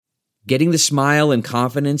Getting the smile and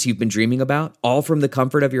confidence you've been dreaming about, all from the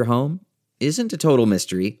comfort of your home, isn't a total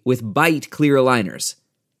mystery with Bite clear aligners.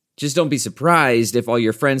 Just don't be surprised if all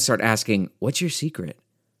your friends start asking, "What's your secret?"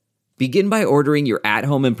 Begin by ordering your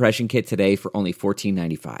at-home impression kit today for only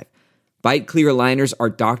 $14.95. Bite clear aligners are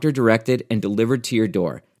doctor-directed and delivered to your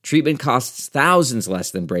door. Treatment costs thousands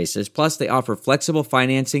less than braces, plus they offer flexible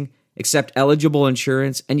financing, accept eligible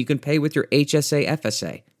insurance, and you can pay with your HSA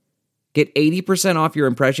FSA. Get 80% off your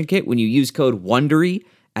impression kit when you use code WONDERY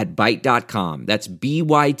at Byte.com. That's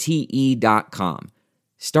BYTE.com.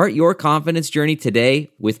 Start your confidence journey today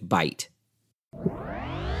with Byte.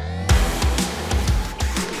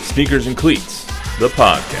 Sneakers and Cleats, the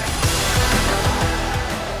podcast.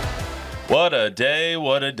 What a day,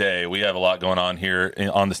 what a day. We have a lot going on here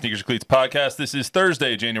on the Sneakers and Cleats podcast. This is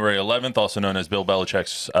Thursday, January 11th, also known as Bill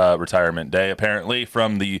Belichick's retirement day, apparently,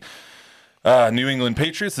 from the New England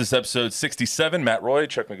Patriots. This is episode 67. Matt Roy,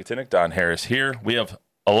 Chuck McGinnick, Don Harris here. We have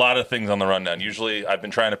a lot of things on the rundown. Usually I've been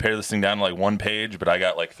trying to pare this thing down to like one page, but I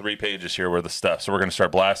got like 3 pages here worth of stuff. So we're going to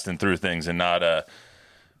start blasting through things and not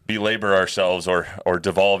belabor ourselves or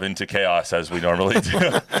devolve into chaos as we normally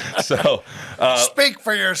do. So speak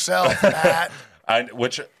for yourself, Matt.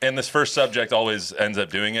 And this first subject always ends up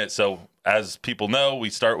doing it. So as people know, we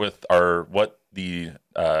start with what the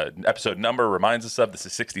episode number reminds us of. This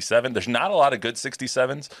is 67. There's not a lot of good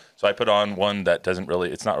 67s, so I put on one that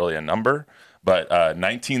it's not really a number, but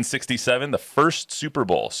 1967, the first Super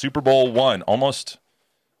Bowl, Super Bowl I, almost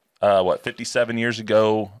 57 years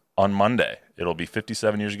ago on Monday. It'll be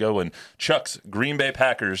 57 years ago when Chuck's Green Bay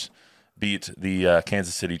Packers beat the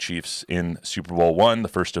Kansas City Chiefs in Super Bowl I, the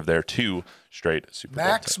first of their 2 straight Super Bowl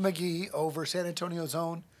Max McGee over San Antonio's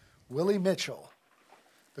own Willie Mitchell,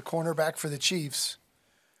 the cornerback for the Chiefs.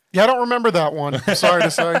 Yeah, I don't remember that one. I'm sorry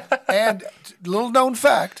to say. And little known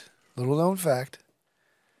fact,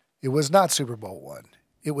 it was not Super Bowl I.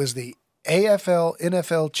 It was the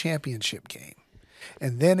AFL-NFL championship game.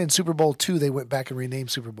 And then in Super Bowl II, they went back and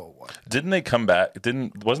renamed Super Bowl I. Didn't they come back?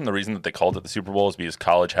 Wasn't the reason that they called it the Super Bowl is because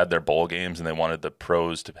college had their bowl games and they wanted the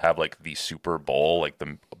pros to have like the Super Bowl, like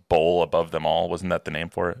the bowl above them all? Wasn't that the name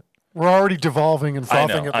for it? We're already devolving and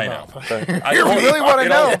frothing at the mouth. You really want to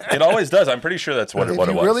know? It always does. I'm pretty sure that's what it was.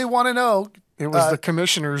 If you really want to know, it was the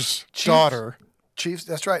commissioner's daughter. Chiefs,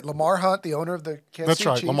 that's right. Lamar Hunt, the owner of the Kansas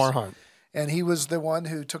City Chiefs. Lamar Hunt. And he was the one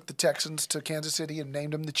who took the Texans to Kansas City and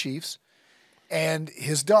named them the Chiefs. And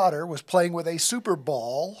his daughter was playing with a Super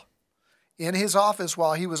Bowl in his office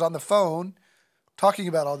while he was on the phone talking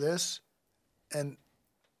about all this. And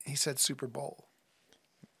he said Super Bowl.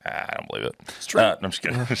 I don't believe it. It's true. No, I'm just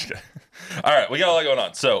kidding. All right, we got a lot going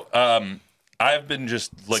on. So I've been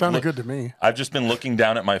just sounded good to me. I've just been looking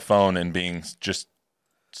down at my phone and being just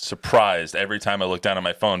surprised every time I look down at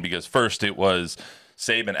my phone because first it was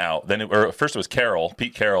Saban out, first it was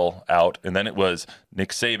Pete Carroll out, and then it was Nick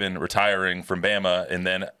Saban retiring from Bama, and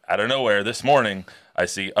then out of nowhere this morning I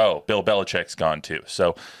see, Bill Belichick's gone too.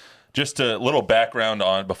 So just a little background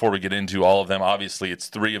on before we get into all of them. Obviously, it's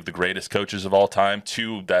 3 of the greatest coaches of all time,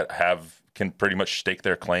 2 that can pretty much stake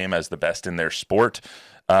their claim as the best in their sport.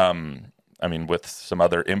 With some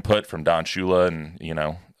other input from Don Shula and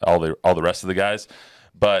all the rest of the guys.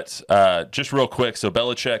 But just real quick, so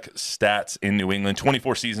Belichick stats in New England: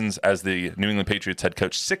 24 seasons as the New England Patriots head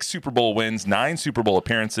coach, 6 Super Bowl wins, 9 Super Bowl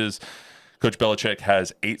appearances. Coach Belichick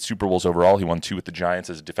has 8 Super Bowls overall. He won 2 with the Giants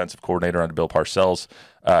as a defensive coordinator under Bill Parcells.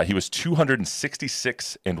 He was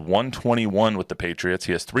 266 and 121 with the Patriots.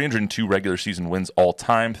 He has 302 regular season wins all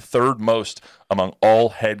time, 3rd most among all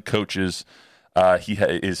head coaches. He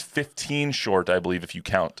is 15 short, I believe, if you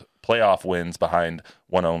count playoff wins, behind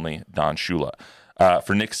one only, Don Shula.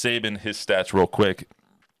 For Nick Saban, his stats real quick.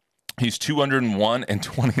 He's 201 and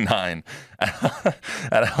 29 at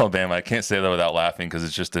Alabama. I can't say that without laughing because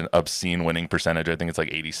it's just an obscene winning percentage. I think it's like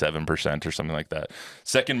 87% or something like that.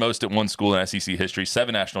 Second most at one school in SEC history,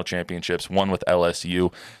 7 national championships, 1 with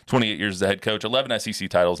LSU, 28 years as a head coach, 11 SEC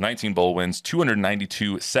titles, 19 bowl wins,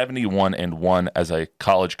 292, 71 and 1 as a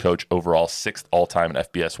college coach overall, 6th all-time in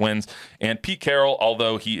FBS wins. And Pete Carroll,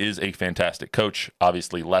 although he is a fantastic coach,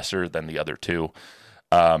 obviously lesser than the other 2.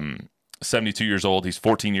 72 years old. He's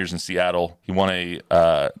 14 years in Seattle. He won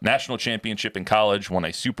a national championship in college, won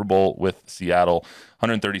a Super Bowl with Seattle,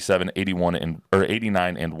 137,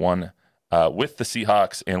 89 and 1 with the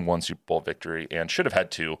Seahawks and 1 Super Bowl victory, and should have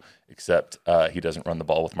had 2, except he doesn't run the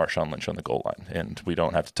ball with Marshawn Lynch on the goal line. And we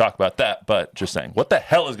don't have to talk about that, but just saying, what the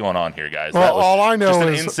hell is going on here, guys? Well, that was all I know just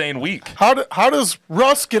an is insane week. How does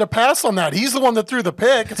Russ get a pass on that? He's the one that threw the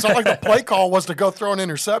pick. It's not like the play call was to go throw an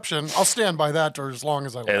interception. I'll stand by that for as long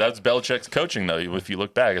as I live. Hey, that's Belichick's coaching, though. If you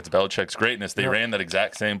look back, it's Belichick's greatness. They ran that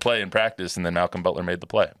exact same play in practice, and then Malcolm Butler made the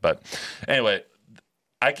play. But anyway,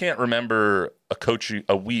 I can't remember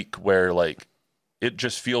a week where, like, it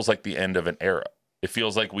just feels like the end of an era. It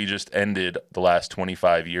feels like we just ended the last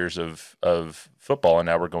 25 years of football, and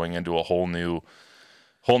now we're going into a whole new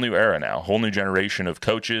era now. Whole new generation of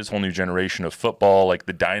coaches, whole new generation of football. Like,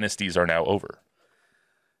 the dynasties are now over.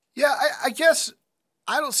 Yeah, I guess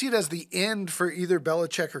I don't see it as the end for either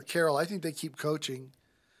Belichick or Carroll. I think they keep coaching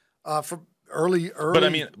for early. But I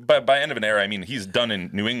mean, by end of an era, I mean he's done in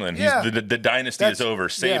New England. The dynasty is over.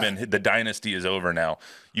 Saban, the dynasty is over now.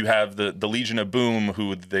 You have the Legion of Boom,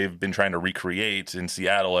 who they've been trying to recreate in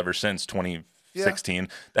Seattle ever since 2016. Yeah.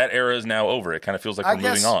 That era is now over. It kind of feels like we're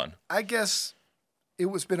moving on. I guess it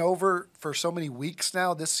was been over for so many weeks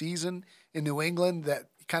now this season in New England that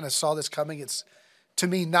you kind of saw this coming. It's, to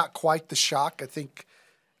me, not quite the shock. I think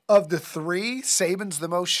of the 3, Saban's the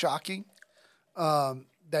most shocking.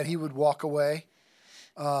 That he would walk away,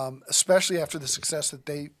 especially after the success that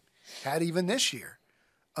they had even this year.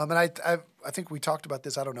 And I think we talked about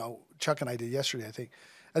this. I don't know. Chuck and I did yesterday. I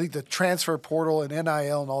think the transfer portal and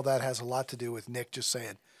NIL and all that has a lot to do with Nick just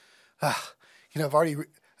saying, I've already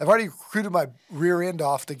recruited my rear end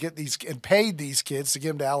off to get these and paid these kids to get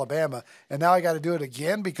them to Alabama, and now I got to do it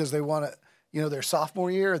again because they want to, their sophomore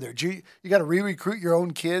year or their junior. You got to re-recruit your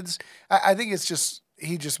own kids. I think it's just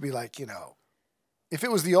he'd just be like, if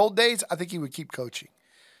it was the old days, I think he would keep coaching.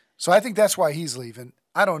 So I think that's why he's leaving.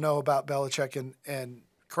 I don't know about Belichick and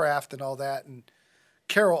Kraft and all that. And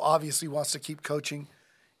Carroll obviously wants to keep coaching.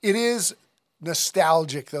 It is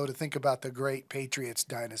nostalgic, though, to think about the great Patriots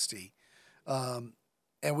dynasty. And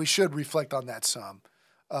we should reflect on that some.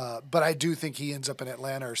 But I do think he ends up in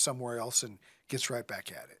Atlanta or somewhere else and gets right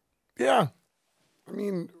back at it. Yeah. I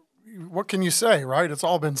mean, what can you say, right? It's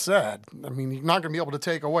all been said. I mean, you're not going to be able to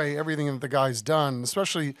take away everything that the guy's done,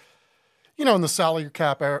 especially, in the salary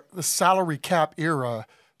cap era,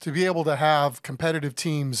 to be able to have competitive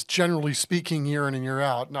teams, generally speaking, year in and year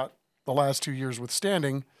out, not the last 2 years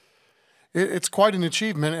withstanding. It's quite an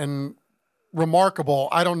achievement and remarkable.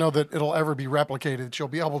 I don't know that it'll ever be replicated. You'll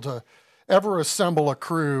be able to ever assemble a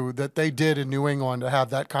crew that they did in New England to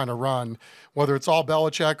have that kind of run, whether it's all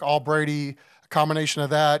Belichick, all Brady, combination of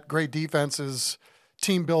that, great defenses,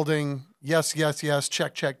 team building, yes,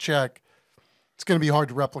 check. It's going to be hard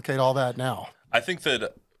to replicate all that now. I think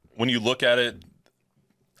that when you look at it,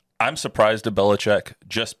 I'm surprised at Belichick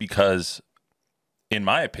just because, in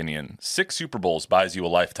my opinion, 6 Super Bowls buys you a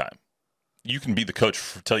lifetime. You can be the coach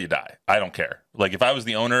till you die. I don't care. Like, if I was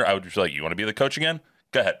the owner, I would be like, you want to be the coach again?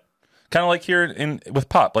 Go ahead. Kind of like here with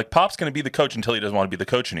Pop. Like, Pop's going to be the coach until he doesn't want to be the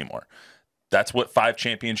coach anymore. That's what 5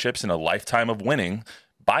 championships and a lifetime of winning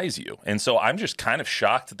buys you. And so I'm just kind of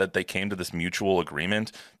shocked that they came to this mutual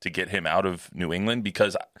agreement to get him out of New England,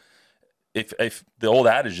 because if the old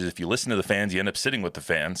adage is if you listen to the fans, you end up sitting with the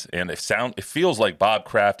fans. And it feels like Bob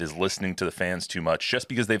Kraft is listening to the fans too much just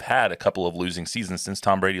because they've had a couple of losing seasons since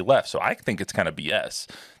Tom Brady left. So I think it's kind of BS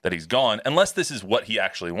that he's gone, unless this is what he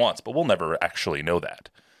actually wants. But we'll never actually know that.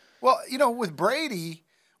 Well, with Brady,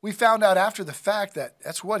 we found out after the fact that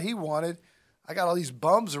that's what he wanted. I got all these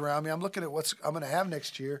bums around me. I'm looking at what I'm going to have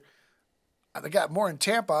next year. I got more in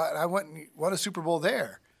Tampa, and I went and won a Super Bowl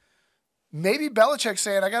there. Maybe Belichick's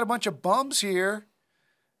saying, I got a bunch of bums here,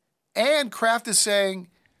 and Kraft is saying,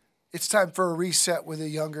 it's time for a reset with a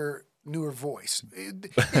younger, newer voice.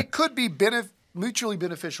 It could be mutually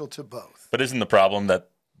beneficial to both. But isn't the problem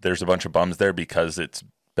that there's a bunch of bums there because it's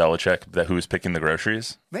Belichick who's picking the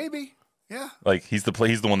groceries? Maybe, yeah. Like, he's the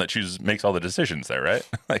one that makes all the decisions there, right?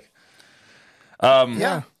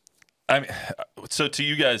 Yeah. I mean, so to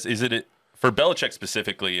you guys, is it for Belichick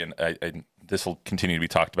specifically, and this will continue to be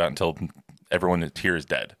talked about until everyone here is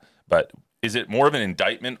dead, but is it more of an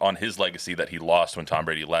indictment on his legacy that he lost when Tom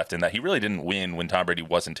Brady left, and that he really didn't win when Tom Brady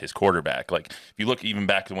wasn't his quarterback? Like, if you look even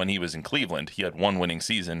back to when he was in Cleveland, he had 1 winning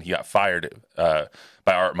season. He got fired by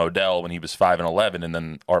Art Modell when he was 5-11, and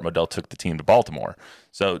then Art Modell took the team to Baltimore.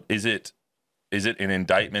 So is it an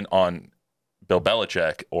indictment on Bill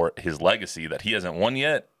Belichick or his legacy that he hasn't won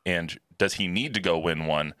yet? And does he need to go win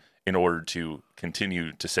one in order to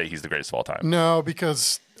continue to say he's the greatest of all time? No,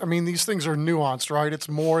 because, I mean, these things are nuanced, right? It's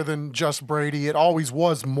more than just Brady. It always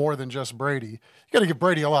was more than just Brady. You got to give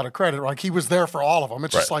Brady a lot of credit. Like, he was there for all of them.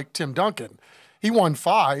 It's just like Tim Duncan. He won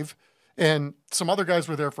 5, And some other guys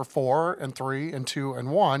were there for 4 and 3 and 2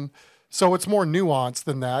 and 1. So it's more nuanced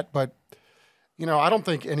than that. But, I don't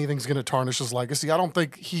think anything's going to tarnish his legacy. I don't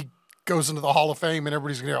think he goes into the Hall of Fame and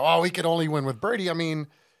everybody's going to go, oh, he could only win with Brady. I mean,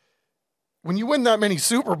 when you win that many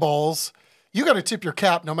Super Bowls, you got to tip your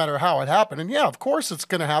cap no matter how it happened. And yeah, of course it's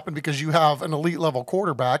going to happen because you have an elite level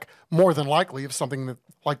quarterback, more than likely if something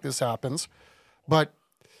like this happens. But,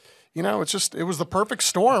 it was the perfect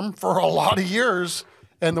storm for a lot of years.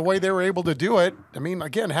 And the way they were able to do it, I mean,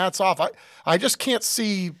 again, hats off. I just can't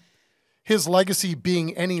see his legacy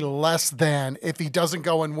being any less than if he doesn't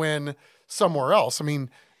go and win somewhere else. I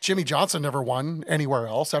mean, Jimmy Johnson never won anywhere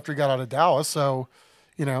else after he got out of Dallas. So,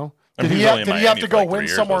 did he have to go win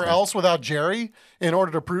somewhere else without Jerry in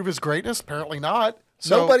order to prove his greatness? Apparently not.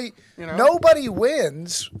 So, nobody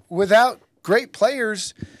wins without great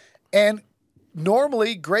players, and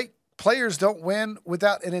normally great players don't win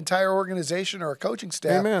without an entire organization or a coaching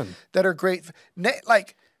staff that are great.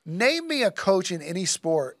 Name me a coach in any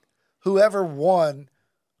sport who ever won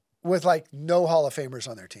with no Hall of Famers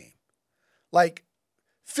on their team. Like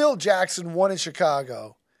Phil Jackson won in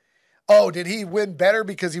Chicago. Oh, did he win better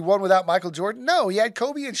because he won without Michael Jordan? No, he had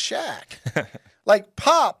Kobe and Shaq.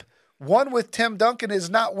 Pop won with Tim Duncan is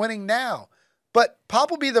not winning now. But Pop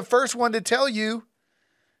will be the first one to tell you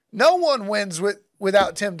no one wins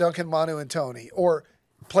without Tim Duncan, Manu, and Tony, or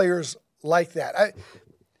players like that.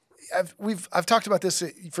 I've talked about this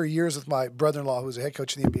for years with my brother-in-law, who's a head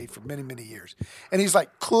coach in the NBA for many, many years. And he's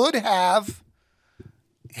like, could have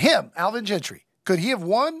him, Alvin Gentry, could he have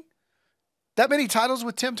won that many titles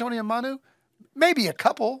with Tim, Tony, and Manu? Maybe a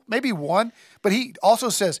couple, maybe one. But he also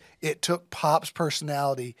says it took Pop's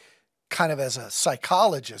personality kind of as a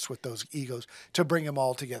psychologist with those egos to bring them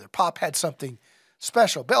all together. Pop had something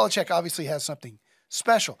special. Belichick obviously has something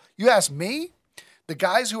special. You ask me, the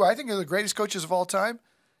guys who I think are the greatest coaches of all time,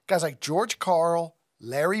 guys like George Carroll,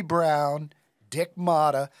 Larry Brown, Dick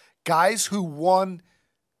Motta, guys who won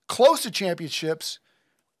close to championships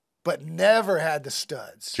but never had the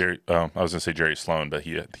studs. I was going to say Jerry Sloan, but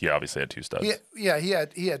he obviously had 2 studs. He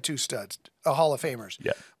had 2 studs, Hall of Famers.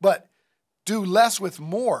 Yeah. But do less with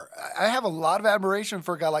more. I have a lot of admiration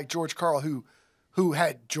for a guy like George Carl who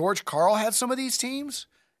had George Carl had some of these teams,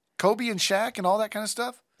 Kobe and Shaq and all that kind of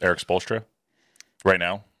stuff. Eric Spoelstra, right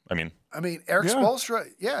now. I mean, Eric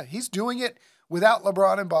Spoelstra, he's doing it without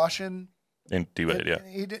LeBron and Bosh and D-Wade, yeah.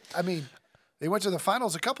 He did. They went to the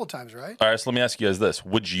finals a couple times, right? All right, so let me ask you guys this.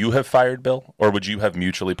 Would you have fired Bill, or would you have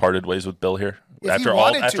mutually parted ways with Bill here? After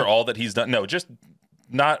all that he's done? No, just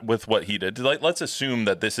not with what he did. Let's assume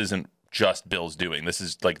that this isn't just Bill's doing. This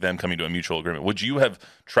is like them coming to a mutual agreement. Would you have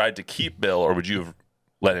tried to keep Bill, or would you have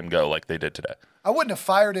let him go like they did today? I wouldn't have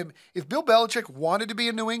fired him. If Bill Belichick wanted to be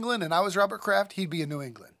in New England and I was Robert Kraft, he'd be in New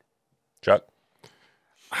England. Chuck?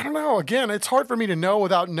 I don't know. Again, it's hard for me to know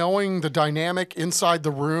without knowing the dynamic inside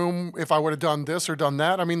the room if I would have done this or done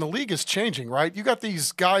that. I mean, the league is changing, right? You got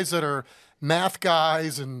these guys that are math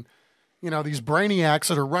guys and, these brainiacs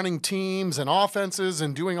that are running teams and offenses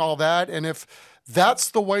and doing all that. And if that's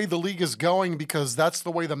the way the league is going because that's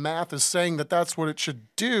the way the math is saying that that's what it should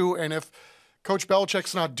do, and if Coach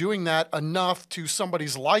Belichick's not doing that enough to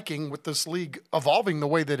somebody's liking with this league evolving the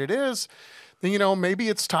way that it is, then, maybe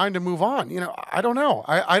it's time to move on. I don't know.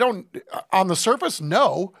 I don't, on the surface,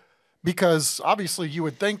 no, because obviously you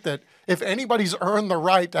would think that if anybody's earned the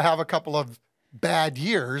right to have a couple of bad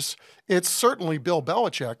years, it's certainly Bill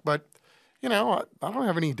Belichick. But, I don't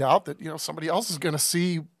have any doubt that, somebody else is going to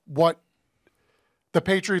see what the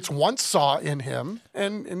Patriots once saw in him,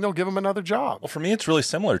 and they'll give him another job. Well, for me, it's really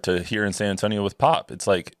similar to here in San Antonio with Pop. It's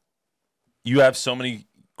like you have so many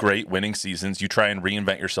great winning seasons. You try and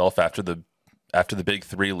reinvent yourself after the big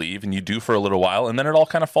 3 leave, and you do for a little while, and then it all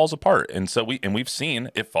kind of falls apart. And so we've seen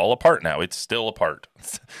it fall apart now. It's still apart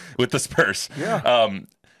with the Spurs. Yeah.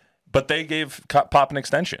 But they gave Pop an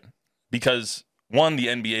extension because, one, the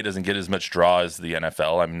NBA doesn't get as much draw as the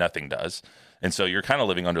NFL. Nothing does. And so you're kind of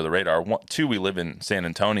living under the radar. 2, we live in San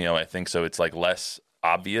Antonio, I think, so it's like less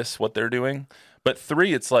obvious what they're doing. But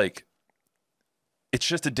 3, it's like it's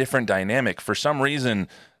just a different dynamic. For some reason,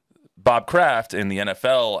 Bob Kraft in the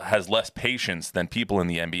NFL has less patience than people in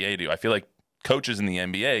the NBA do. I feel like coaches in the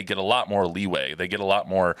NBA get a lot more leeway. They get a lot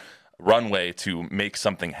more runway to make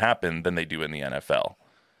something happen than they do in the NFL.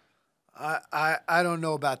 I don't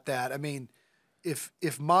know about that.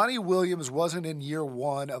 If Monty Williams wasn't in year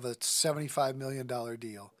 1 of a $75 million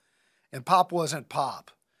deal, and Pop wasn't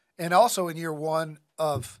Pop, and also in year 1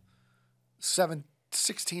 of $16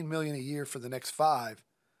 million a year for the next 5,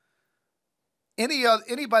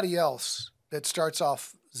 anybody else that starts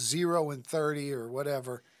off 0 and 30 or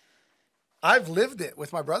whatever, I've lived it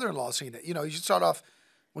with my brother-in-law. Seen it. You start off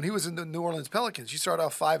when he was in the New Orleans Pelicans. You start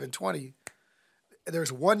off 5-20.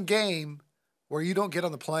 There's one game where you don't get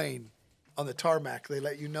on the plane on the tarmac. They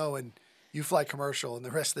let you know, and you fly commercial, and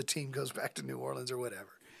the rest of the team goes back to New Orleans or whatever.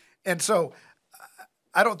 And so,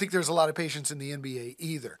 I don't think there's a lot of patience in the NBA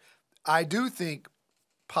either. I do think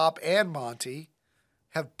Pop and Monty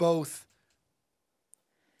have both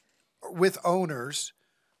with owners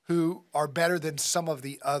who are better than some of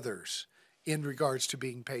the others in regards to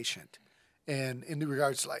being patient. And in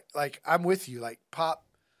regards to like I'm with you, like Pop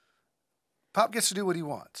gets to do what he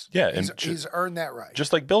wants. Yeah, he's earned that right.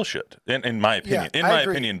 Just like Bill should, in my opinion. Yeah, in my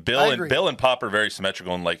opinion, Bill and Pop are very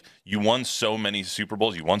symmetrical. And like, you won so many Super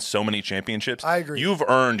Bowls, you won so many championships. I agree. You've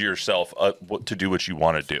earned yourself to do what you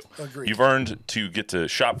want to do. Agreed. You've earned to get to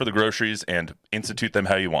shop for the groceries and institute them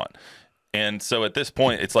how you want. And so at this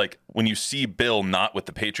point, it's like when you see Bill not with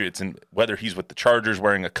the Patriots, and whether he's with the Chargers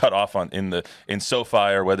wearing a cutoff in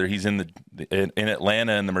SoFi, or whether he's in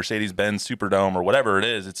Atlanta in the Mercedes-Benz Superdome or whatever it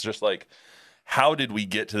is, it's just like, how did we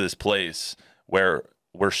get to this place where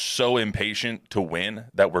we're so impatient to win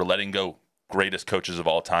that we're letting go greatest coaches of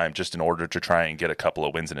all time just in order to try and get a couple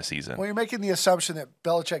of wins in a season? Well, you're making the assumption that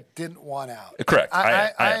Belichick didn't want out. Correct.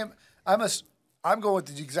 I'm going with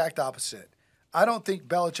the exact opposite. I don't think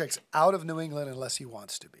Belichick's out of New England unless he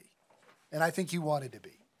wants to be. And I think he wanted to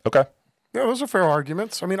be. Okay. Yeah, those are fair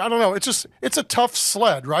arguments. I mean, I don't know. It's a tough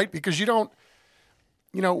sled, right? Because you don't,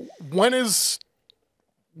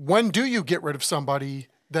 when do you get rid of somebody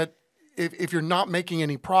that if you're not making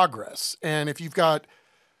any progress, and if you've got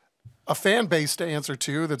a fan base to answer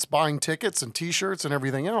to that's buying tickets and T-shirts and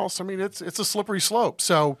everything else, I mean, it's a slippery slope.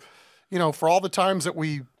 So, for all the times that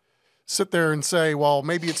we sit there and say, well,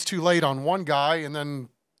 maybe it's too late on one guy and then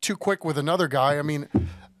too quick with another guy. I mean,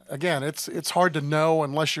 again, it's hard to know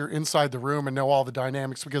unless you're inside the room and know all the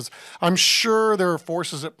dynamics, because I'm sure there are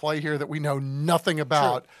forces at play here that we know nothing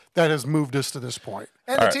about that has moved us to this point.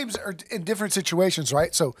 And the teams are in different situations,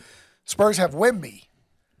 right? So Spurs have Wemby.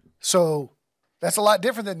 So that's a lot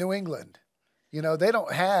different than New England. They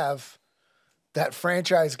don't have that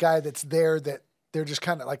franchise guy that's there, that they're just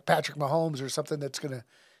kind of like Patrick Mahomes or something that's going to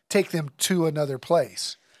take them to another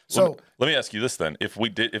place. So let me ask you this then: if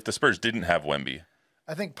the Spurs didn't have Wemby,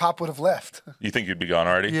 I think Pop would have left. you think you'd be gone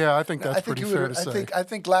already? Yeah, I think that's pretty fair to say. I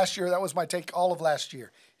think last year, that was my take all of last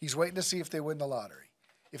year. He's waiting to see if they win the lottery.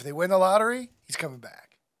 If they win the lottery, he's coming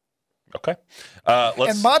back. Okay.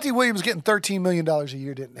 And Monty Williams getting $13 million a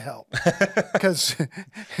year didn't help, because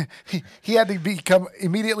he had to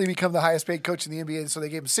immediately become the highest paid coach in the NBA. So they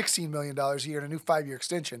gave him $16 million a year and a new 5-year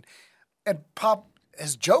extension. And Pop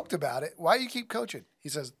has joked about it. Why do you keep coaching? He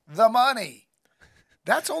says, the money.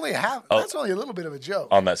 That's only that's only a little bit of a joke.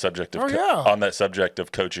 On that subject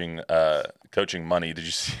of coaching, coaching money, did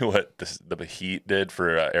you see what the Heat did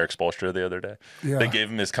for Eric Spoelstra the other day? Yeah. They gave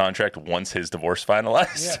him his contract once his divorce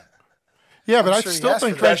finalized. Yeah. Yeah, but I still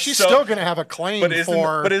think that she's still going to have a claim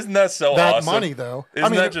for. But isn't that so that awesome? money, though?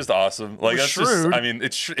 Isn't that just awesome? Like, that's shrewd.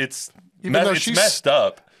 just. It's she's messed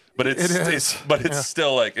up, but it is. it's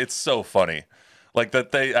still like, it's so funny, like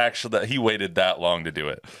that he waited that long to do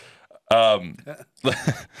it.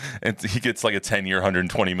 And he gets like a 10-year,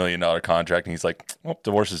 $120 million contract, and he's like, well,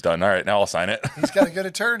 divorce is done. All right, now I'll sign it. He's got a good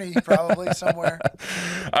attorney probably somewhere.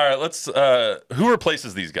 All right, let's who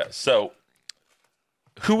replaces these guys? So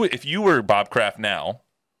if you were Bob Kraft now,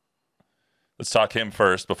 let's talk him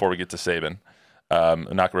first before we get to Saban.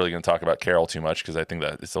 I'm not really going to talk about Carroll too much, because I think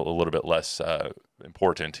that it's a little bit less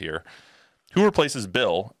important here. Who replaces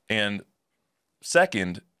Bill? And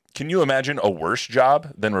second, can you imagine a worse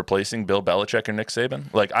job than replacing Bill Belichick or Nick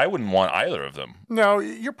Saban? Like, I wouldn't want either of them. No,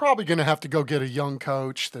 you're probably going to have to go get a young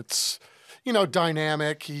coach that's,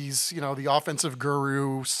 dynamic. He's, the offensive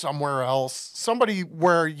guru somewhere else. Somebody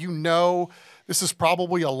where this is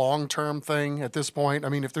probably a long-term thing at this point. I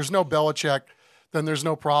mean, if there's no Belichick, then there's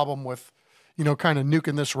no problem with, kind of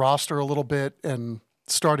nuking this roster a little bit and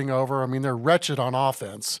starting over. I mean, they're wretched on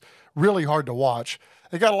offense, really hard to watch.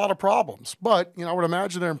 They got a lot of problems, but I would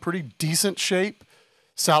imagine they're in pretty decent shape,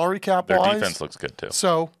 salary cap wise. Their defense looks good too.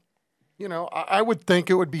 So, I would think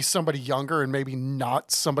it would be somebody younger and maybe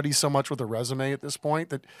not somebody so much with a resume at this point,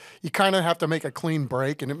 that you kind of have to make a clean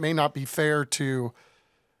break, and it may not be fair to,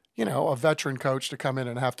 a veteran coach to come in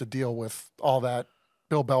and have to deal with all that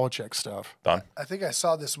Bill Belichick stuff. Don? I think I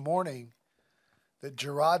saw this morning that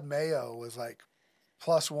Gerard Mayo was like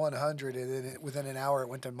plus 100, and then within an hour it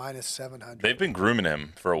went to minus 700. They've been grooming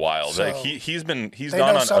him for a while. So he's they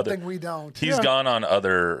gone know on something other. we don't. He's gone on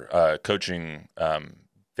other coaching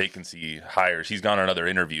vacancy hires. He's gone on other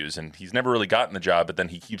interviews, and he's never really gotten the job, but then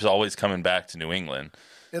he keeps always coming back to New England.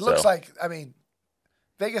 It looks like,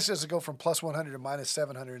 Vegas doesn't go from plus 100 to minus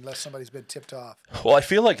 700 unless somebody's been tipped off. Well, I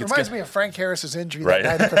feel like it reminds me of Frank Harris's injury that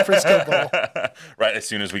night at the Frisco Bowl. Right, as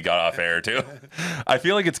soon as we got off air, too. I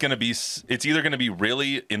feel like it's either going to be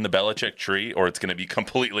really in the Belichick tree or it's going to be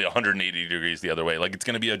completely 180 degrees the other way. Like, it's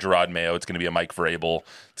going to be a Gerard Mayo, it's going to be a Mike Vrabel,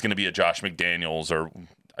 it's going to be a Josh McDaniels, or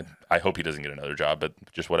I hope he doesn't get another job, but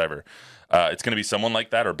just whatever. It's going to be someone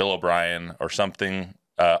like that, or Bill O'Brien, or something.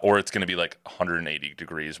 Or it's going to be like 180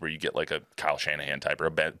 degrees where you get like a Kyle Shanahan type or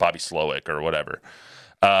a Bobby Slowick or whatever.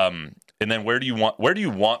 And then where do you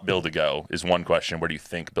want Bill to go is one question. Where do you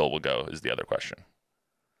think Bill will go is the other question.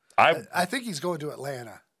 I think he's going to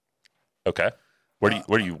Atlanta. Okay. Where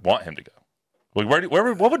do you want him to go? Well,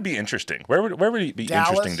 what would be interesting? Where would it be Dallas?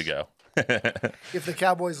 Interesting to go? If the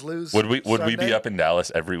Cowboys lose, would we be up in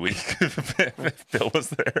Dallas every week if Bill was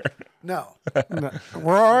there? No.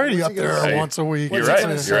 We're already up there once a week. What's You're he right.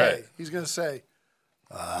 going to You're say? right. He's going to say,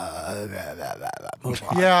 move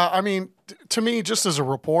on. Yeah, I mean, to me, just as a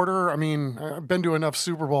reporter, I mean, I've been to enough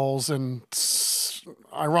Super Bowls, and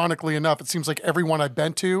ironically enough, it seems like everyone I've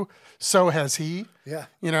been to, so has he. Yeah.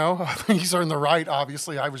 You know, he's earned the right.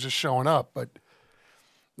 Obviously, I was just showing up, but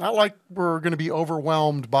not like we're going to be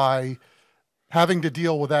overwhelmed by having to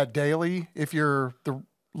deal with that daily if you're the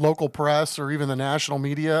local press or even the national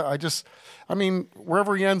media. I mean,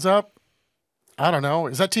 wherever he ends up, I don't know.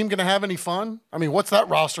 Is that team going to have any fun? I mean, what's that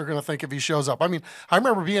roster going to think if he shows up? I mean, I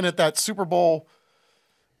remember being at that Super Bowl,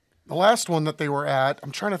 the last one that they were at.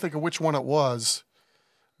 I'm trying to think of which one it was.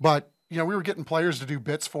 But, you know, we were getting players to do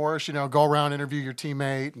bits for us, you know, go around, interview your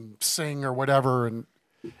teammate and sing or whatever. And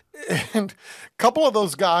a couple of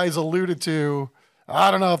those guys alluded to,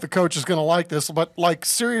 I don't know if the coach is going to like this, but like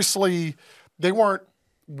seriously, they weren't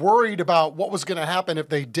worried about what was going to happen if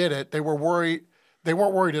they did it. They weren't worried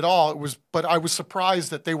at all. But I was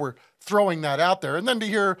surprised that they were throwing that out there. And then to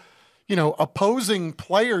hear, you know, opposing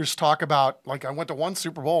players talk about, like, I went to one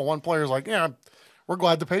Super Bowl and one player's like, yeah, we're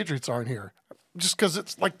glad the Patriots aren't here. Just because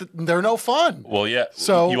it's like they're no fun. Well, yeah.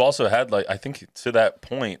 So you also had, like, I think to that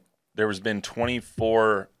point, there has been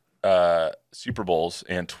 24 Super Bowls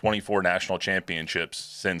and 24 national championships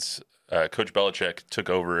since Coach Belichick took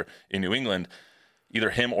over in New England.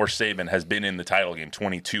 Either him or Saban has been in the title game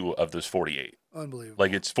 22 of those 48. Unbelievable.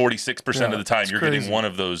 Like, it's 46% of the time you're crazy. getting one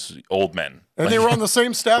of those old men. And they were on the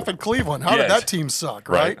same staff at Cleveland. How did Yes. that team suck,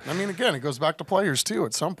 right? Right. I mean, again, it goes back to players, too,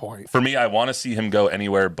 at some point. For me, I want to see him go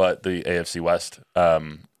anywhere but the AFC West.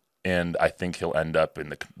 And I think he'll end up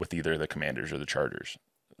with either the Commanders or the Chargers.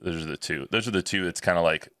 Those are the two. It's kind of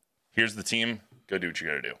like, here's the team, go do what you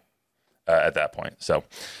got to do at that point. So,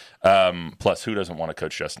 plus, who doesn't want to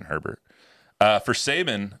coach Justin Herbert? For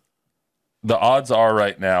Saban, the odds are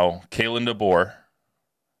right now, Kalen DeBoer.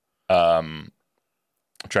 I'm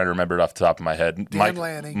trying to remember it off the top of my head.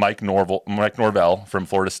 Mike Norvell from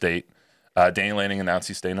Florida State. Danny Lanning announced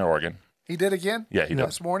he's staying in Oregon. He did again? Yeah, he did.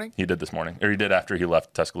 This morning? He did this morning. Or he did after he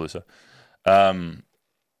left Tuscaloosa.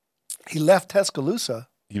 He left Tuscaloosa.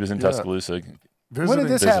 He was in Tuscaloosa. When did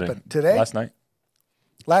this happen? Today? Last night.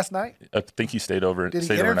 Last night? I think he stayed over. Did he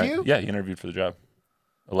stayed interview? overnight. Yeah, he interviewed for the job,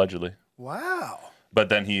 allegedly. Wow. But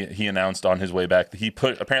then he announced on his way back that he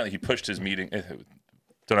pushed his meeting.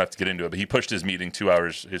 Don't have to get into it, but he pushed his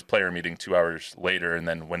player meeting 2 hours later, and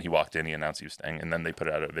then when he walked in, he announced he was staying, and then they put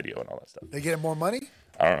out a video and all that stuff. They get more money?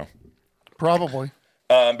 I don't know. Probably.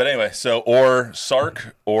 But anyway, or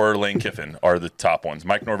Sark or Lane Kiffin are the top ones.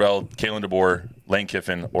 Mike Norvell, Kalen DeBoer, Lane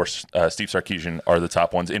Kiffin, or Steve Sarkisian are the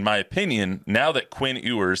top ones. In my opinion, now that Quinn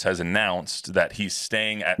Ewers has announced that he's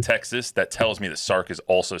staying at Texas, that tells me that Sark is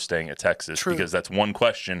also staying at Texas. True. Because that's one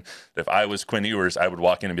question. If I was Quinn Ewers, I would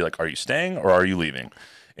walk in and be like, are you staying or are you leaving?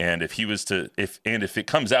 And if it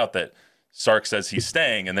comes out that Sark says he's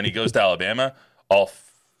staying and then he goes to Alabama, all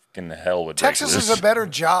fucking hell would break Texas loose. is a better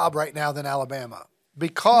job right now than Alabama. No,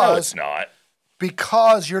 Because it's not.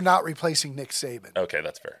 Because you're not replacing Nick Saban. Okay,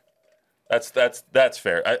 that's fair. That's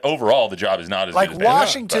fair. Overall, the job is not as Like good as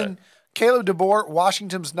Washington, Caleb DeBoer,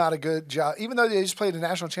 Washington's not a good job. Even though they just played a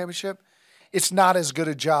national championship, it's not as good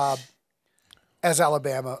a job as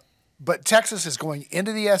Alabama. But Texas is going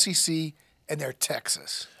into the SEC, and they're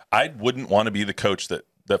Texas. I wouldn't want to be the coach that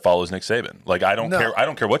follows Nick Saban. Like, I don't care. I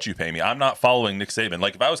don't care what you pay me. I'm not following Nick Saban.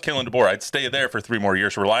 Like, if I was Kalen DeBoer, I'd stay there for 3 more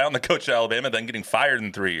years, rely on the coach at Alabama, then getting fired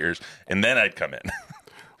in 3 years, and then I'd come in.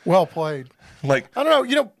 Well played. Like, I don't know.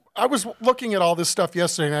 You know, I was looking at all this stuff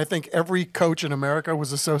yesterday, and I think every coach in America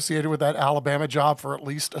was associated with that Alabama job for at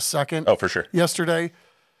least a second. Oh, for sure. Yesterday.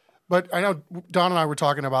 But I know Don and I were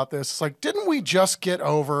talking about this. It's like, didn't we just get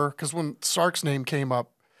over, because when Sark's name came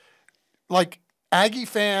up, like Aggie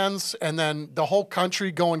fans and then the whole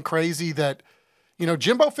country going crazy that,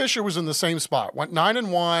 Jimbo Fisher was in the same spot, went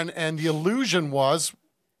 9-1, and the illusion was,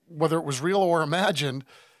 whether it was real or imagined,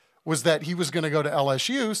 was that he was going to go to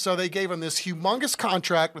LSU. So they gave him this humongous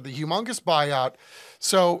contract with a humongous buyout.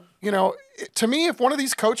 So, to me, if one of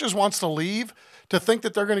these coaches wants to leave, to think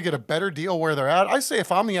that they're going to get a better deal where they're at, I say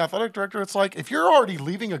if I'm the athletic director, it's like if you're already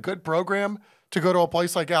leaving a good program to go to a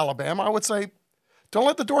place like Alabama, I would say don't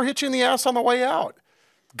let the door hit you in the ass on the way out.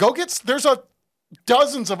 There's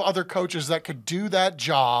dozens of other coaches that could do that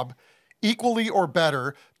job equally or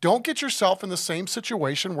better. Don't get yourself in the same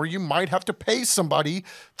situation where you might have to pay somebody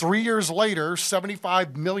 3 years later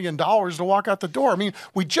 $75 million to walk out the door. I mean,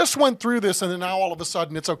 we just went through this, and then now all of a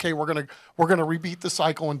sudden it's okay. We're gonna repeat the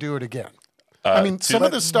cycle and do it again. Some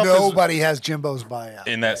of this stuff. Nobody has Jimbo's buyout.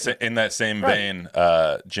 In that same vein,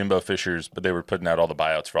 Jimbo Fisher's, but they were putting out all the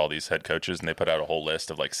buyouts for all these head coaches, and they put out a whole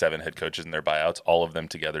list of like 7 head coaches and their buyouts. All of them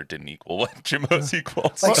together didn't equal what Jimbo's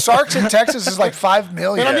equals. Like Sark's in Texas is like $5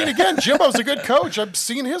 million. And again, Jimbo's a good coach. I've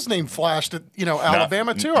seen his name flashed at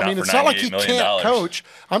Alabama too. I mean, it's not like he can't coach.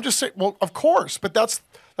 I'm just saying. Well, of course, but that's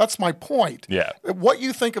my point. Yeah. What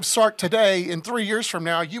you think of Sark today, in 3 years from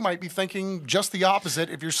now, you might be thinking just the opposite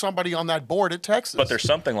if you're somebody on that board at Texas. But there's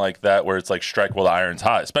something like that where it's like strike while the iron's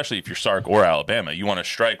hot, especially if you're Sark or Alabama. You want to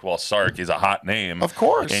strike while Sark is a hot name. Of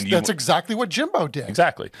course. And that's exactly what Jimbo did.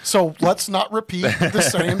 Exactly. So let's not repeat the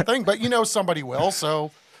same thing. But somebody will,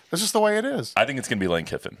 so that's just the way it is. I think it's going to be Lane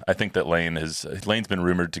Kiffin. I think that Lane's been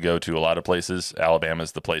rumored to go to a lot of places.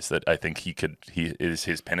 Alabama's the place that I think he is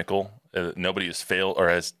his pinnacle. Nobody has failed or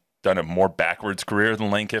has done a more backwards career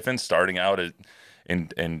than Lane Kiffin, starting out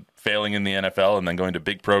and failing in the NFL and then going to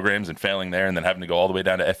big programs and failing there and then having to go all the way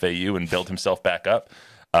down to FAU and build himself back up.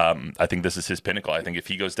 I think this is his pinnacle. I think if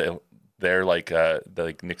he goes to there like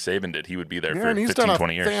Nick Saban did, he would be there for 15, 20 years. And he's done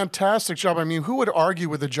a fantastic job. I mean, who would argue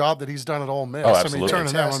with the job that he's done at Ole Miss? Oh,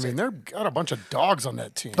 absolutely. They've got a bunch of dogs on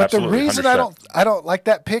that team. But Absolutely, the reason 100%. I don't like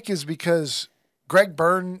that pick is because Greg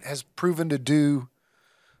Byrne has proven to do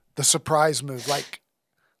the surprise move. Like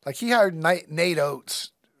he hired Nate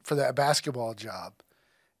Oates for that basketball job,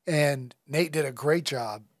 and Nate did a great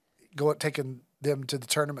job taking them to the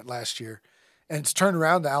tournament last year, and it's turned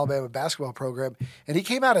around the Alabama basketball program. And he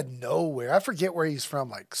came out of nowhere. I forget where he's from,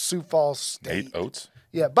 like Sioux Falls State. Nate Oates?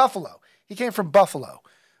 Yeah, Buffalo. He came from Buffalo.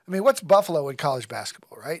 I mean, what's Buffalo in college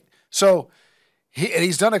basketball, right? So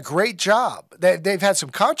he's done a great job. They've had some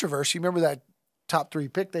controversy. Remember that top 3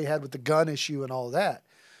 pick they had with the gun issue and all of that.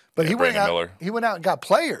 But he went out and got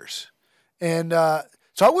players. And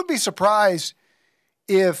so I wouldn't be surprised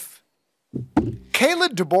if Kalen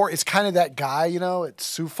DeBoer is kind of that guy, at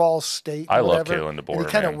Sioux Falls State. I love Kalen DeBoer. And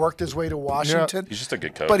he kind of worked his way to Washington. Yeah, he's just a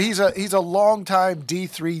good coach. But he's a long-time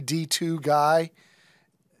D3, D2 guy.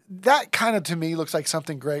 That kind of, to me, looks like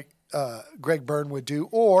something Greg Byrne would do.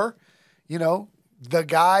 Or, the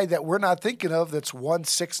guy that we're not thinking of that's won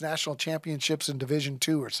 6 national championships in Division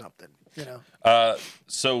II or something.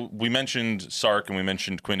 So we mentioned Sark and we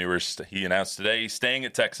mentioned Quinn Ewers. He announced today he's staying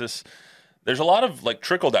at Texas. There's a lot of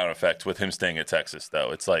trickle down effect with him staying at Texas,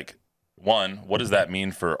 though. It's like, one, what does that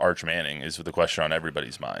mean for Arch Manning is the question on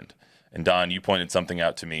everybody's mind. And Don, you pointed something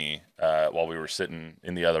out to me while we were sitting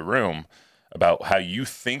in the other room about how you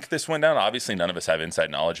think this went down. Obviously, none of us have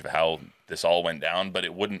inside knowledge of how this all went down, but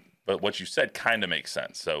what you said kind of makes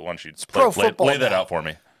sense. So why don't you lay that out for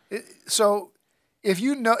me? If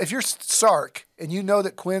you're Sark and you know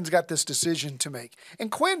that Quinn's got this decision to make,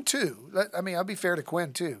 and Quinn too, I'll be fair to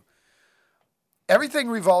Quinn too, everything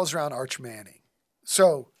revolves around Arch Manning.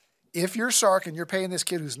 So if you're Sark and you're paying this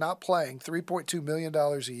kid who's not playing $3.2 million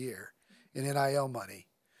a year in NIL money,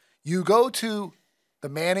 you go to the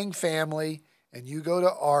Manning family and you go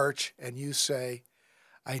to Arch and you say,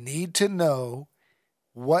 I need to know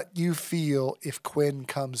what you feel if Quinn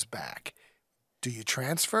comes back. Do you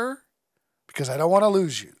transfer? Because I don't want to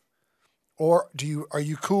lose you. Or are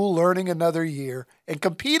you cool learning another year and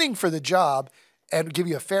competing for the job and give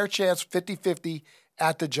you a fair chance 50-50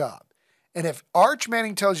 at the job? And if Arch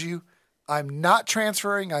Manning tells you, I'm not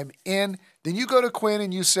transferring, I'm in, then you go to Quinn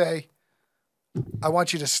and you say, I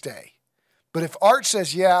want you to stay. But if Arch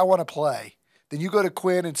says, yeah, I want to play, then you go to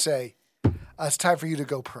Quinn and say, it's time for you to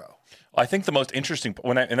go pro. I think the most interesting,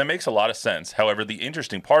 and that makes a lot of sense. However, the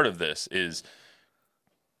interesting part of this is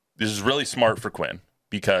really smart for Quinn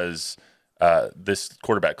because this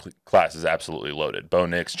quarterback class is absolutely loaded. Bo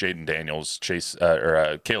Nix, Jaden Daniels,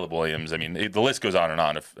 Caleb Williams. I mean, the list goes on and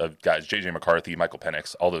on of guys. J.J. McCarthy, Michael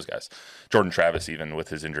Penix, all those guys. Jordan Travis even with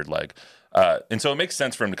his injured leg. And so it makes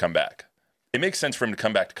sense for him to come back. It makes sense for him to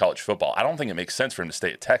come back to college football. I don't think it makes sense for him to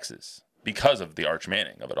stay at Texas. because of the Arch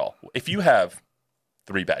Manning of it all. If you have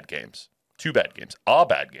 3 bad games, 2 bad games, a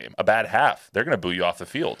bad game, a bad half, they're going to boo you off the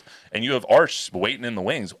field. And you have Arch waiting in the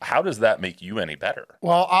wings. How does that make you any better?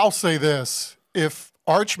 Well, I'll say this. If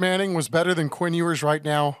Arch Manning was better than Quinn Ewers right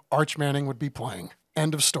now, Arch Manning would be playing.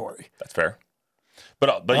 End of story. That's fair.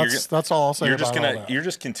 But that's all I'll say. You're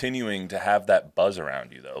just continuing to have that buzz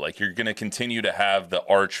around you, though. Like, you're going to continue to have the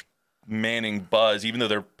Arch Manning buzz, even though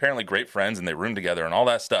they're apparently great friends and they room together and all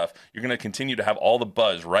that stuff. You're going to continue to have all the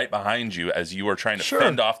buzz right behind you as you are trying to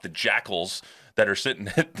fend off the jackals that are sitting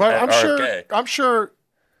at RFK. I'm sure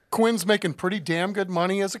Quinn's making pretty damn good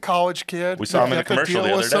money as a college kid. We saw him in a commercial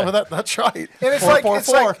the other day. Some of that. That's right. And it's like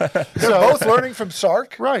they're both learning from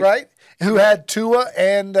Sark, right? Who had Tua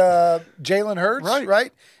and Jalen Hurts,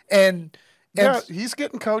 right? And he's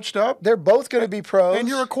getting coached up. They're both going to be pros. And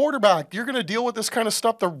you're a quarterback. You're going to deal with this kind of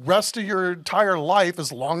stuff the rest of your entire life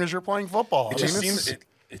as long as you're playing football. It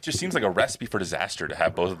just seems like a recipe for disaster to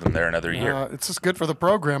have both of them there another year. It's just good for the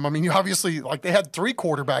program. I mean, you obviously, they had 3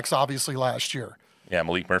 quarterbacks, obviously, last year. Yeah,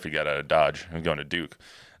 Malik Murphy got out of Dodge and going to Duke.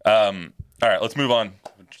 All right, let's move on.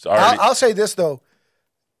 I'll say this, though.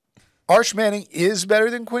 Arch Manning is better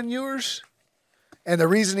than Quinn Ewers. And the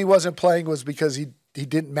reason he wasn't playing was because he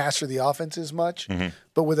didn't master the offense as much. Mm-hmm.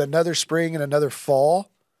 But with another spring and another fall,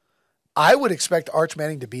 I would expect Arch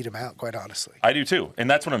Manning to beat him out, quite honestly. I do too. And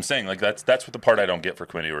that's what I'm saying. Like, that's what the part I don't get for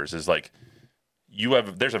Quinn Ewers is, like,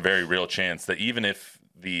 there's a very real chance that even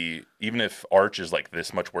if Arch is like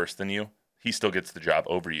this much worse than you, he still gets the job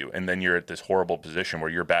over you. And then you're at this horrible position where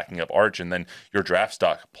you're backing up Arch, and then your draft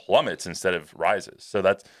stock plummets instead of rises. So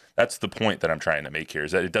that's the point that I'm trying to make here,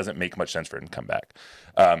 is that it doesn't make much sense for him to come back.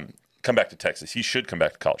 Come back to Texas. He should come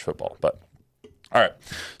back to college football. But all right.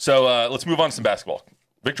 So let's move on to some basketball.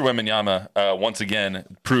 Victor Wembanyama once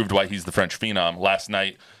again proved why he's the French phenom. Last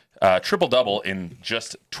night, triple-double in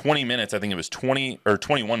just 20 minutes. I think it was 20 or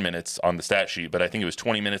 21 minutes on the stat sheet, but I think it was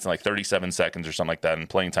 20 minutes and like 37 seconds or something like that in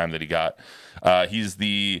playing time that he got. He's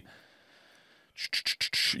the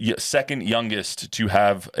second youngest to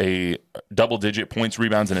have a double-digit points,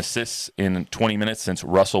 rebounds, and assists in 20 minutes since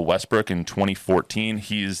Russell Westbrook in 2014.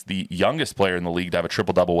 He's the youngest player in the league to have a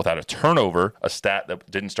triple-double without a turnover, a stat that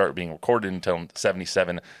didn't start being recorded until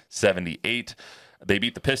 77-78. They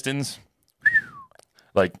beat the Pistons.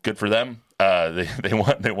 Like, good for them. They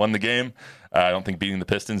won the game. I don't think beating the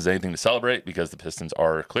Pistons is anything to celebrate because the Pistons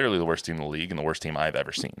are clearly the worst team in the league and the worst team I've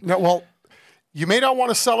ever seen. No, well, you may not want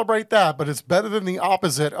to celebrate that, but it's better than the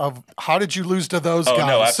opposite of how did you lose to those guys. Oh,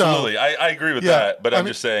 no, absolutely. So, I agree with that, but I'm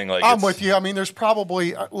just saying, like, I'm with you. I mean, there's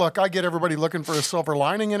probably, look, I get everybody looking for a silver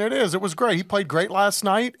lining, and it was great. He played great last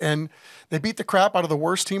night, and they beat the crap out of the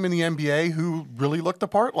worst team in the NBA who really looked the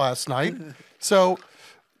part last night. So,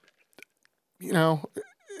 it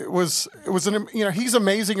was he's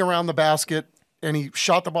amazing around the basket, and he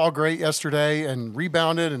shot the ball great yesterday and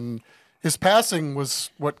rebounded, and his passing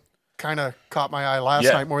was what kind of caught my eye last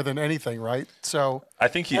night more than anything, right? So I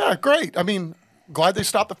think great. I mean, glad they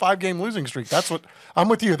stopped the 5-game losing streak. That's what I'm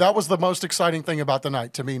with you. That was the most exciting thing about the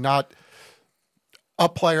night to me, not a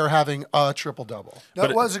player having a triple-double. No, but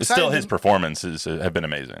it was exciting. Still, his performances have been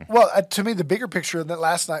amazing. Well, to me, the bigger picture of that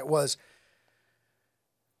last night was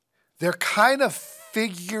they're kind of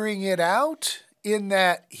figuring it out in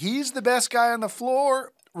that he's the best guy on the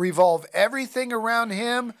floor, revolve everything around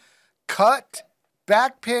him, cut,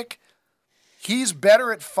 back pick. He's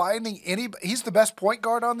better at finding he's the best point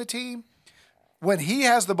guard on the team. When he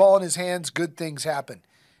has the ball in his hands, good things happen.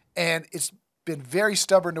 And it's been very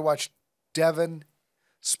stubborn to watch Devin,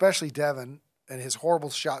 especially Devin, and his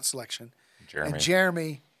horrible shot selection. And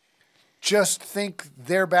Jeremy just think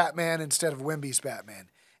they're Batman instead of Wemby's Batman.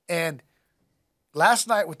 And last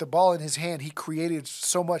night with the ball in his hand, he created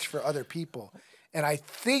so much for other people. And I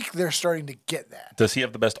think they're starting to get that. Does he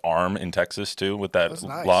have the best arm in Texas, too, with that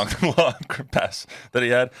long pass that he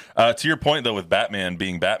had? To your point, though, with Batman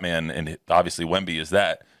being Batman, and obviously Wemby is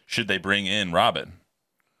that, should they bring in Robin?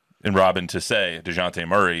 And Robin to say DeJounte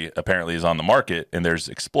Murray apparently is on the market, and there's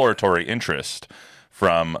exploratory interest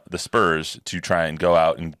from the Spurs to try and go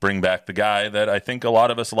out and bring back the guy that I think a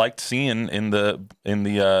lot of us liked seeing in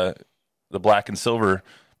the black and silver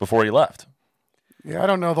before he left. Yeah, I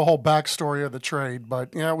don't know the whole backstory of the trade,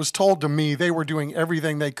 but it was told to me they were doing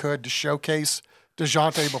everything they could to showcase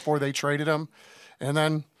DeJounte before they traded him, and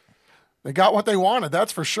then they got what they wanted.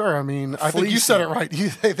 That's for sure. I mean, I think you said it right.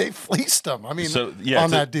 They fleeced him. I mean,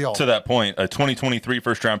 that deal. To that point, a 2023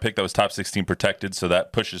 first-round pick that was top 16 protected, so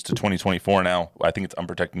that pushes to 2024 now. I think it's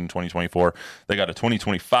unprotected in 2024. They got a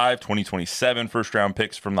 2025, 2027 first-round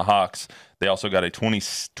picks from the Hawks. They also got a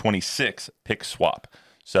 2026 pick swap.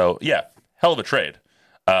 So, yeah, hell of a trade.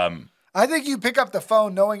 I think you pick up the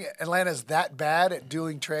phone knowing Atlanta's that bad at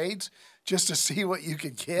doing trades just to see what you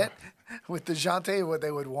could get with DeJounte, what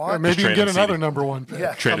they would want. Yeah, maybe you trade get him another CD. number one pick.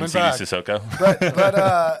 Yeah. Trade him coming CD back. Sissoko.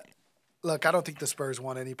 But look, I don't think the Spurs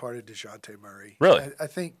want any part of DeJounte Murray. Really? I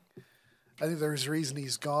think there's a reason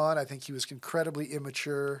he's gone. I think he was incredibly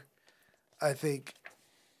immature. I think,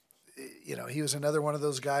 he was another one of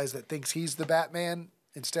those guys that thinks he's the Batman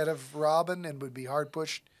instead of Robin and would be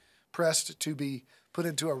pressed to be put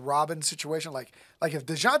into a Robin situation. Like if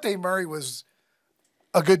DeJounte Murray was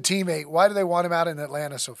a good teammate, why do they want him out in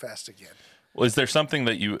Atlanta so fast again? Well, is there something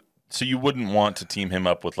that you wouldn't want to team him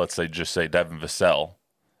up with, let's say, just say Devin Vassell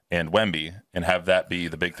and Wemby and have that be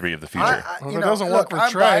the big three of the future? Well, if it doesn't work with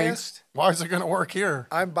I'm Trey, biased. why is it going to work here?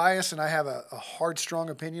 I'm biased, and I have a hard, strong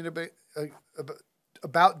opinion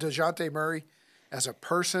about DeJounte Murray as a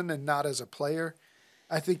person and not as a player.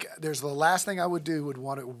 I think there's the last thing I would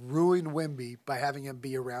want to ruin Wemby by having him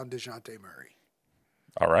be around DeJounte Murray.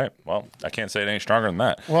 All right. Well, I can't say it any stronger than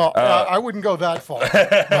that. Well, I wouldn't go that far,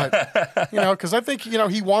 but, because I think,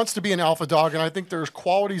 he wants to be an alpha dog, and I think there's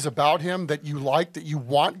qualities about him that you like, that you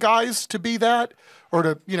want guys to be that, or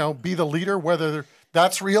to, be the leader, whether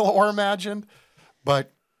that's real or imagined.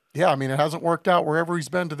 But, yeah, it hasn't worked out wherever he's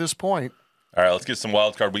been to this point. All right, let's get some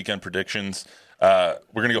wild card weekend predictions. We're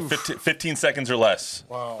going to go 15 seconds or less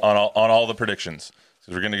on all the predictions.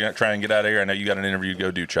 So we're going to try and get out of here. I know you got an interview to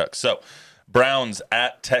go do, Chuck. So, Browns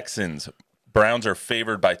at Texans. Browns are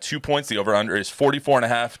favored by 2 points. The over-under is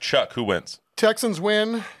 44.5. Chuck, who wins? Texans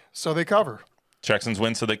win, so they cover. Texans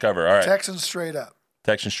win, so they cover. All right. Texans straight up.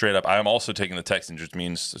 Texans straight up. I am also taking the Texans, which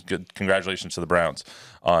means good. Congratulations to the Browns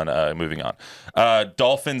on moving on.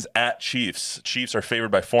 Dolphins at Chiefs. Chiefs are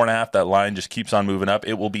favored by 4.5. That line just keeps on moving up.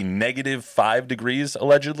 It will be -5 degrees,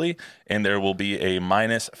 allegedly, and there will be a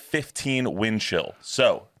 -15 wind chill.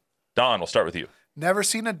 So, Don, we'll start with you. Never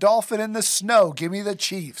seen a dolphin in the snow. Give me the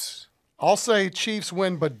Chiefs. I'll say Chiefs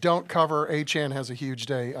win, but don't cover. Achane has a huge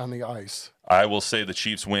day on the ice. I will say the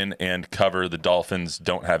Chiefs win and cover. The Dolphins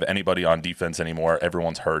don't have anybody on defense anymore.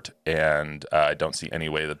 Everyone's hurt, and I don't see any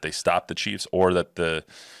way that they stop the Chiefs or that the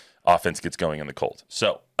offense gets going in the cold.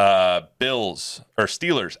 So,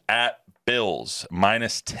 Steelers at Bills.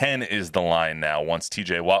 -10 is the line now once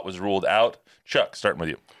TJ Watt was ruled out. Chuck, starting with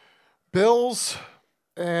you. Bills,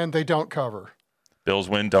 and they don't cover. Bills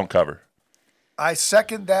win, don't cover. I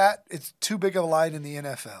second that. It's too big of a line in the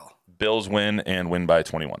NFL. Bills win and win by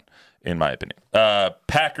 21, in my opinion.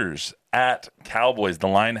 Packers at Cowboys. The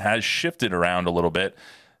line has shifted around a little bit.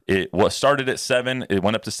 It was started at 7. It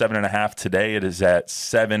went up to 7.5. Today it is at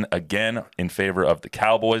 7 again in favor of the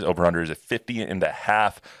Cowboys. Over-under is at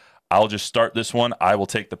 50.5. I'll just start this one. I will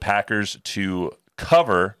take the Packers to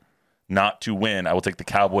cover, not to win. I will take the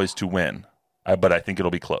Cowboys to win, but I think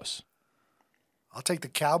it'll be close. I'll take the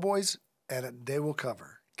Cowboys, and they will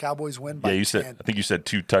cover. Cowboys win by 10. I think you said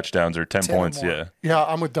 2 touchdowns or 10 points. Yeah. Yeah,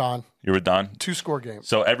 I'm with Don. You're with Don? 2-score game.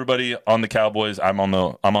 So everybody on the Cowboys, I'm on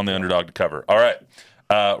the underdog to cover. All right.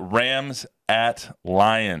 Rams at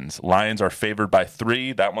Lions. Lions are favored by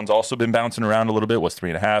 3. That one's also been bouncing around a little bit. What's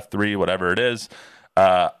 3.5, 3, whatever it is.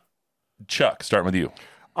 Chuck, starting with you.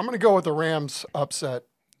 I'm going to go with the Rams upset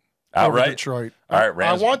Outright? over Detroit. All right,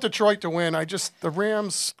 Rams. I want Detroit to win. The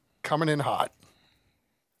Rams coming in hot.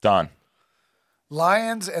 Don.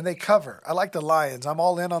 Lions, and they cover. I like the Lions. I'm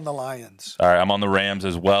all in on the Lions. All right, I'm on the Rams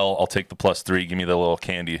as well. I'll take the +3. Give me the little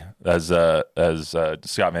candy, as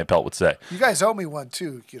Scott Van Pelt would say. You guys owe me one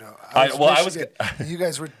too. You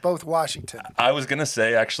guys were both Washington. I was gonna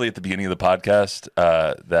say actually at the beginning of the podcast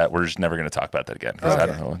that we're just never gonna talk about that again because I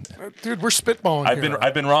don't know. Dude, we're spitballing.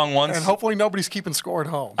 I've been wrong once, and hopefully nobody's keeping score at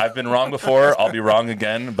home. I've been wrong before. I'll be wrong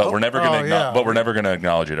again, but we're never gonna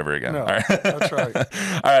acknowledge it ever again. No, all right, that's right.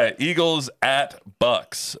 All right, Eagles at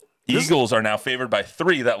Bucks. Eagles are now favored by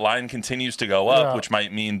 3. That line continues to go up, which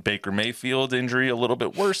might mean Baker Mayfield injury a little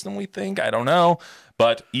bit worse than we think. I don't know.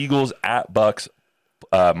 But Eagles at Bucks,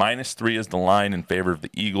 -3 is the line in favor of the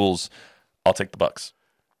Eagles. I'll take the Bucks.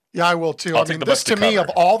 Yeah, I will too. This to me, of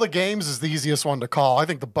all the games, is the easiest one to call. I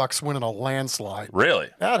think the Bucks win in a landslide. Really?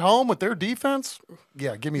 At home with their defense?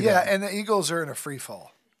 Yeah, give me that. Yeah, and the Eagles are in a free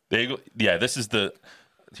fall.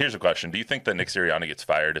 Here's a question. Do you think that Nick Sirianni gets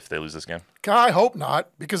fired if they lose this game? I hope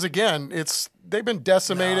not, because again, they've been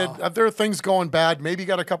decimated. No. There are things going bad. Maybe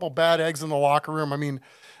got a couple bad eggs in the locker room.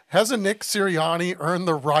 Hasn't Nick Sirianni earned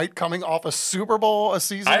the right coming off a Super Bowl a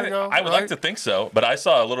season ago? I would like to think so, but I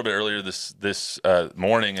saw a little bit earlier this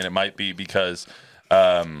morning, and it might be because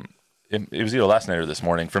it was either last night or this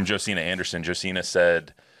morning, from Josina Anderson. Josina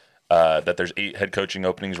said that there's 8 head coaching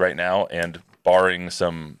openings right now, and barring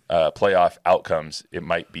some playoff outcomes, it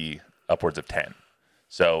might be upwards of 10.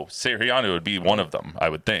 So Sirianni would be one of them, I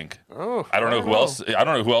would think. Oh, I don't know who else. I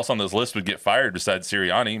don't know who else on this list would get fired besides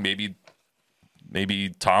Sirianni. Maybe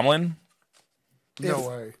Tomlin. No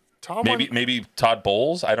way. Tomlin? Maybe Todd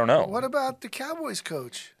Bowles. I don't know. What about the Cowboys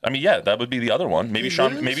coach? I mean, yeah, that would be the other one. Maybe He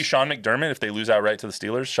Sean lose? McDermott if they lose outright to the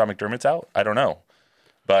Steelers. Sean McDermott's out. I don't know,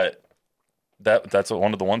 but that's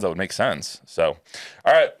one of the ones that would make sense. So,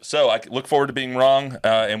 all right. So I look forward to being wrong,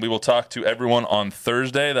 and we will talk to everyone on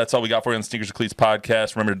Thursday. That's all we got for you on the Sneakers and Cleats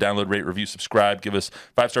podcast. Remember to download, rate, review, subscribe, give us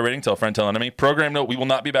 5-star rating, tell a friend, tell an enemy. Program note: we will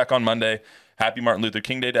not be back on Monday. Happy Martin Luther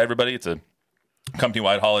King Day to everybody. It's a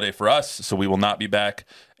company-wide holiday for us, so we will not be back.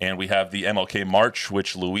 And we have the MLK March,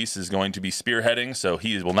 which Luis is going to be spearheading, so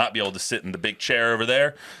he will not be able to sit in the big chair over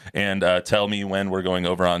there and tell me when we're going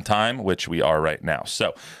over on time, which we are right now.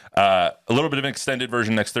 So a little bit of an extended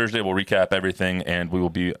version next Thursday. We'll recap everything, and we will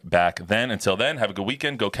be back then. Until then, have a good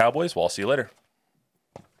weekend. Go Cowboys. Well, I'll see you later.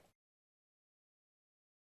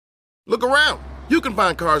 Look around. You can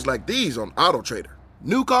find cars like these on AutoTrader.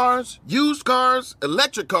 New cars, used cars,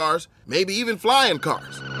 electric cars, maybe even flying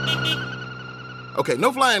cars. Okay,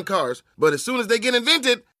 no flying cars, but as soon as they get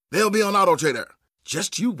invented, they'll be on AutoTrader.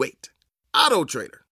 Just you wait. AutoTrader.